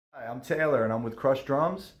Hi, I'm Taylor and I'm with Crush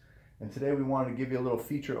Drums, and today we wanted to give you a little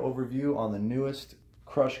feature overview on the newest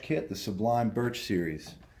Crush kit, the Sublime Birch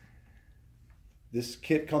series. This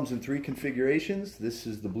kit comes in 3 configurations. This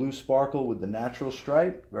is the blue sparkle with the natural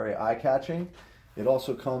stripe, very eye-catching. It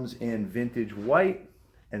also comes in vintage white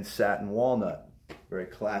and satin walnut, very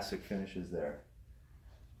classic finishes there.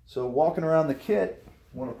 So walking around the kit,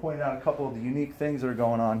 I want to point out a couple of the unique things that are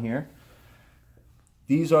going on here.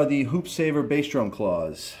 These are the Hoop Saver bass drum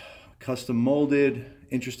claws, custom molded,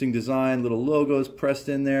 interesting design, little logos pressed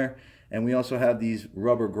in there, and we also have these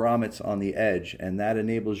rubber grommets on the edge, and that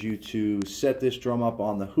enables you to set this drum up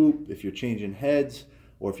on the hoop if you're changing heads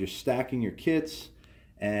or if you're stacking your kits,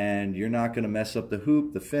 and you're not going to mess up the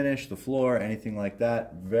hoop, the finish, the floor, anything like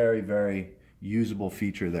that. Very, very usable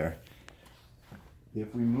feature there.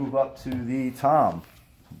 If we move up to the tom,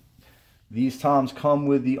 these toms come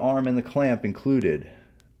with the arm and the clamp included.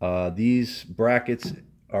 These brackets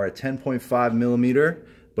are a 10.5 millimeter,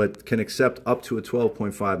 but can accept up to a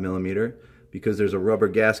 12.5 millimeter because there's a rubber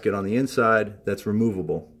gasket on the inside that's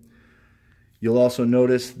removable. You'll also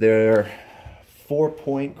notice their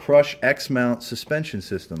 4-point Crush X-mount suspension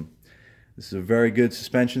system. This is a very good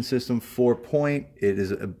suspension system, 4-point.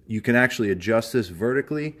 You can actually adjust this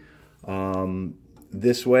vertically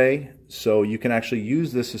this way, so you can actually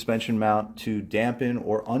use this suspension mount to dampen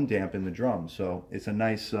or undampen the drum. So it's a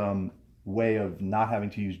nice way of not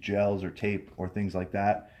having to use gels or tape or things like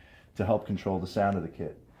that to help control the sound of the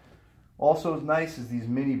kit. Also nice is these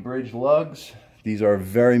mini bridge lugs. These are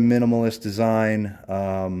very minimalist design,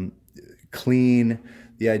 clean.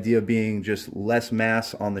 The idea being just less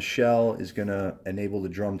mass on the shell is going to enable the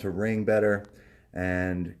drum to ring better,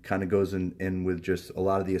 and kind of goes in with just a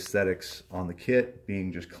lot of the aesthetics on the kit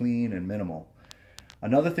being just clean and minimal.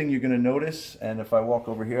 Another thing you're going to notice, and if I walk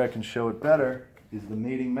over here I can show it better, is the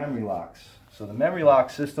mating memory locks. So the memory lock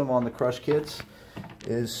system on the Crush kits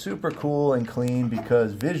is super cool and clean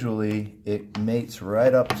because visually it mates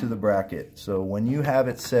right up to the bracket. So when you have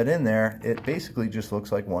it set in there, it basically just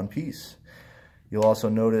looks like one piece. You'll also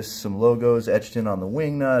notice some logos etched in on the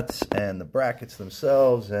wing nuts and the brackets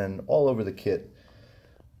themselves and all over the kit.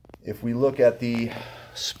 If we look at the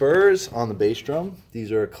spurs on the bass drum,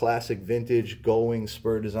 these are a classic vintage gull wing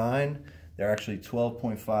spur design. They're actually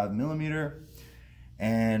 12.5 millimeter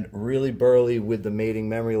and really burly with the mating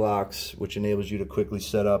memory locks, which enables you to quickly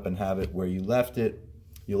set up and have it where you left it.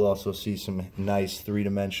 You'll also see some nice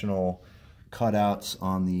 3-dimensional cutouts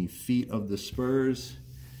on the feet of the spurs,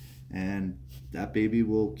 and that baby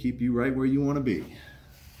will keep you right where you want to be.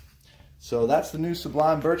 So that's the new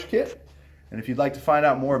Sublime Birch kit. And if you'd like to find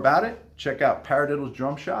out more about it, check out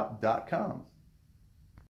ParadiddlesDrumShop.com.